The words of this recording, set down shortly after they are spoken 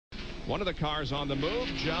One of the cars on the move,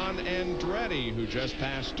 John Andretti, who just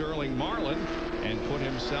passed Sterling Marlin and put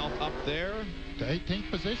himself up there to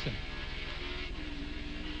 18th position.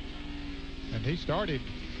 And he started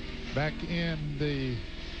back in the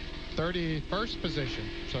 31st position,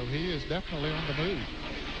 so he is definitely on the move.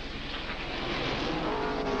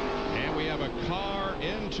 And we have a car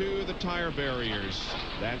into the tire barriers.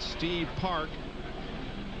 That's Steve Park.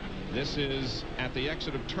 This is at the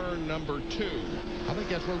exit of turn number 2. I think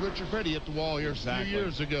that's where Richard Petty hit the wall here a few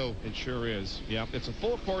years ago. It sure is. Yep, it's a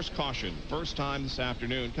full course caution. First time this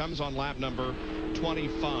afternoon. Comes on lap number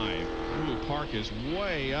 25. Ooh, Park is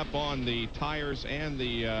way up on the tires and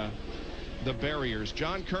the barriers.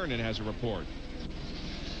 John Kernan has a report.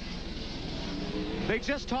 They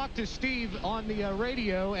just talked to Steve on the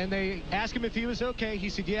radio, and they asked him if he was okay. He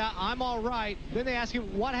said, yeah, I'm all right. Then they asked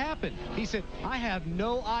him, what happened? He said, I have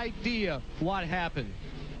no idea what happened.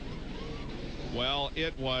 Well,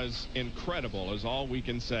 it was incredible is all we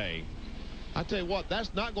can say. I tell you what,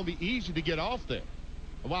 that's not going to be easy to get off there.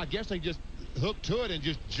 Well, I guess they just hook to it and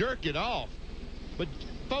just jerk it off. But,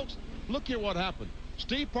 folks, look here what happened.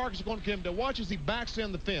 Steve Park is going to come to watch as he backs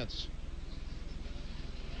in the fence.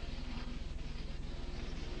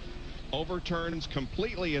 Overturns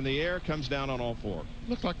completely in the air, comes down on all 4.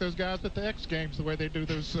 Looks like those guys at the X Games, the way they do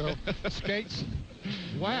those skates.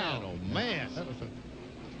 Wow. Man, oh, man. That was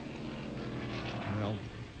Well,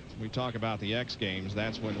 we talk about the X Games.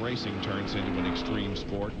 That's when racing turns into an extreme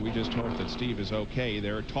sport. We just hope that Steve is okay.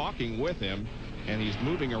 They're talking with him, and he's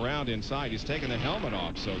moving around inside. He's taking the helmet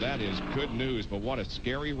off, so that is good news. But what a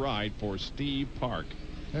scary ride for Steve Park.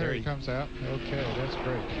 There he comes out. Okay, that's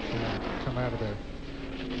great. Come out of there.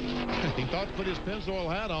 He thought to put his Pennzoil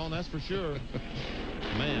hat on, that's for sure.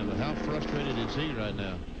 Man, but how frustrated is he right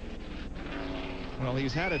now? Well,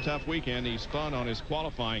 he's had a tough weekend. He spun on his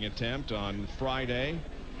qualifying attempt on Friday.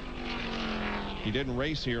 He didn't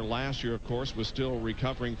race here last year, of course, was still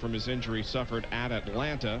recovering from his injury suffered at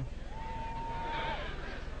Atlanta.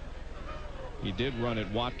 He did run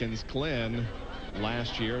at Watkins Glen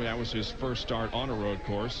last year. That was his first start on a road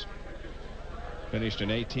course. Finished in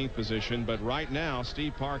 18th position, but right now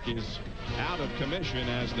Steve Park is out of commission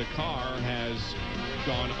as the car has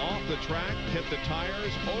gone off the track, hit the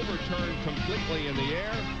tires, overturned completely in the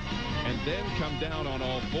air, and then come down on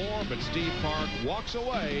all 4. But Steve Park walks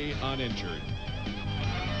away uninjured.